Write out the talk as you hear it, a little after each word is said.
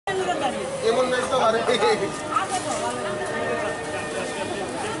This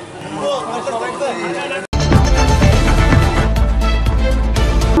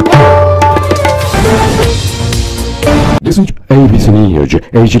is ABC News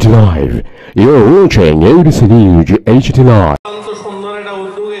agtlive. You're watching ABC News agtlive. সুন্দর একটা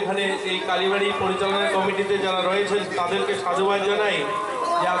উদ্যোগ এখানে এই কালীবাড়ি পরিচালনা কমিটিতে যারা রয়েছেন তাদেরকে সাধুবাদ জানাই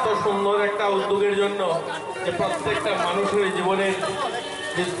যে এত সুন্দর একটা উদ্যোগের জন্য যে প্রত্যেকটা মানুষের জীবনের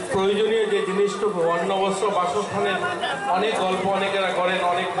যে প্রয়োজনীয় যে জিনিসটুকু অন্ন বস্ত্র বাসস্থানের অনেক গল্প অনেকেরা করেন,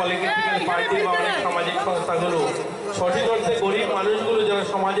 অনেক পলিটিক্যাল পার্টি বা অনেক সামাজিক সংস্থাগুলো সঠিক অর্থে গরিব মানুষগুলো যারা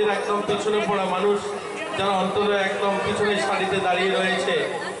সমাজের একদম পিছনে পড়া মানুষ, যারা অন্তত একদম পিছনের সারিতে দাঁড়িয়ে রয়েছে,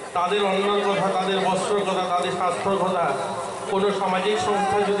 তাদের অন্নের কথা, তাদের বস্ত্রের কথা, তাদের স্বাস্থ্যর কথা কোনো সামাজিক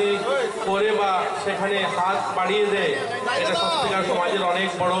সংস্থা যদি করে বা সেখানে হাত বাড়িয়ে দেয়, এটা সত্যিকার সমাজের অনেক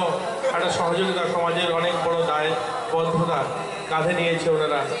বড় একটা সহযোগিতা, সমাজের অনেক বড় দায়বদ্ধতা কাঁধে নিয়েছে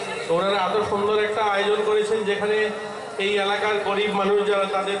ওনারা। তো ওনারা এত সুন্দর একটা আয়োজন করেছেন যেখানে এই এলাকার গরিব মানুষ যারা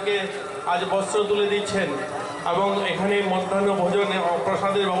তাদেরকে আজ বস্ত্র তুলে দিচ্ছেন এবং এখানে মধ্যাহ্ন ভোজনে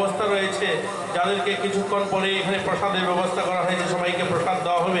প্রসাদের ব্যবস্থা রয়েছে, যাদেরকে কিছুক্ষণ পরে এখানে প্রসাদের ব্যবস্থা করা হয়েছে, সবাইকে প্রসাদ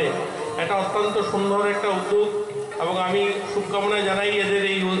দেওয়া হবে। এটা অত্যন্ত সুন্দর একটা উদ্যোগ এবং আমি শুভকামনা জানাই এদের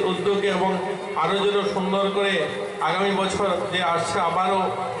এই উদ্যোগে এবং আরও যেন সুন্দর করে আগামী বছর যে আসছে আবারও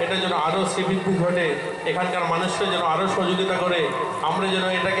এটা যেন আরও শ্রীবৃদ্ধি ঘটে, এখানকার মানুষরা যেন আরও সহযোগিতা করে, আমরা যেন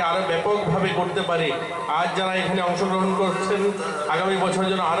এটাকে আরও ব্যাপকভাবে করতে পারি। আজ যারা এখানে অংশগ্রহণ করছেন আগামী বছর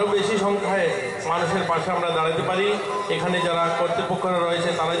যেন আরও বেশি সংখ্যায় মানুষের পাশে আমরা দাঁড়াতে পারি। এখানে যারা কর্তৃপক্ষরা রয়েছে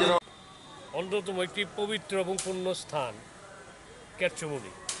তারা যেন অন্যতম একটি পবিত্র এবং পূর্ণ স্থান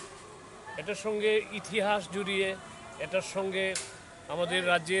চৌমুহনী, এটার সঙ্গে ইতিহাস জুড়িয়ে, এটার সঙ্গে আমাদের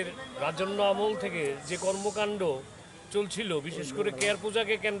রাজ্যের রাজন্য আমল থেকে যে কর্মকাণ্ড চলছিল, বিশেষ করে কেয়ার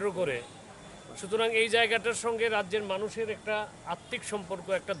পূজাকে কেন্দ্র করে, সুতরাং এই জায়গাটার সঙ্গে রাজ্যের মানুষের একটা আত্মিক সম্পর্ক,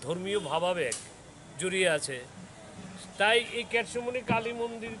 একটা ধর্মীয় ভাবাবেগ জড়িয়ে আছে। তাই এই চৌমুহনী কালী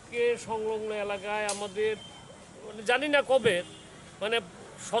মন্দিরকে সংলগ্ন এলাকায় আমাদের জানি না কবে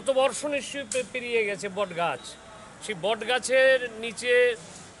শতবর্ষ নিশ্চয়ই পেরিয়ে গেছে বটগাছ, সেই বটগাছের নিচে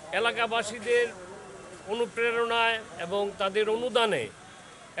এলাকাবাসীদের অনুপ্রেরণায় এবং তাদের অনুদানে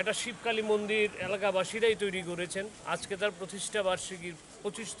একটা শিবকালী মন্দির এলাকাবাসীরাই তৈরি করেছেন। আজকে তার প্রতিষ্ঠা বার্ষিকীর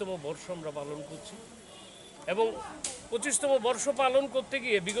 25তম বর্ষ আমরা পালন করছি এবং 25তম বর্ষ পালন করতে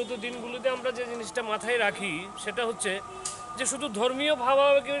গিয়ে বিগত দিনগুলোতে আমরা যে জিনিসটা মাথায় রাখি সেটা হচ্ছে যে শুধু ধর্মীয়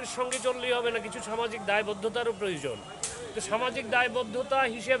ভাবাবেগের সঙ্গে চললেই হবে না, কিছু সামাজিক দায়বদ্ধতারও প্রয়োজন। তো সামাজিক দায়বদ্ধতা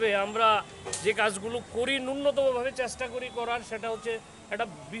হিসেবে আমরা যে কাজগুলো করি, ন্যূনতমভাবে চেষ্টা করি করার, সেটা হচ্ছে একটা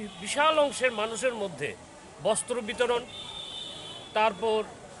বিশাল অংশের মানুষের মধ্যে বস্ত্র বিতরণ, তারপর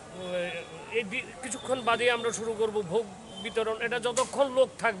এই কিছুক্ষণ বাদে আমরা শুরু করব ভোগ বিতরণ। এটা যতক্ষণ লোক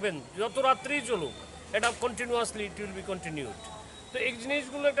থাকবেন, যত রাত্রেই চলুক, এটা continuously it will be continued. তো এই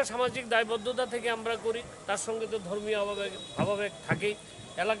জিনিসগুলো একটা সামাজিক দায়বদ্ধতা থেকে আমরা করি, তার সঙ্গে তো ধর্মীয় ভাবাবেগ থাকেই।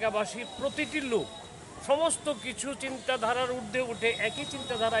 এলাকাবাসী প্রতিটি লোক সমস্ত কিছু চিন্তাধারার ঊর্ধ্বে উঠে একই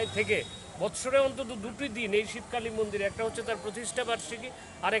চিন্তাধারায় থেকে বৎসরে অন্তত দুটি দিন এই শিবকালী মন্দিরে, একটা হচ্ছে তার প্রতিষ্ঠা বার্ষিকী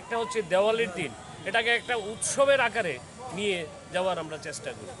আর একটা হচ্ছে দেওয়ালির দিন, এটাকে একটা উৎসবের আকারে নিয়ে যাওয়ার আমরা চেষ্টা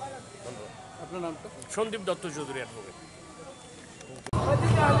করি। ধন্যবাদ। আপনার নামটা? Sandeep Dutta Chowdhury advocate.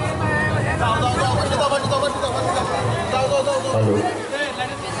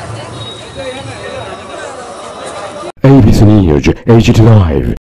 ABC News agtlive.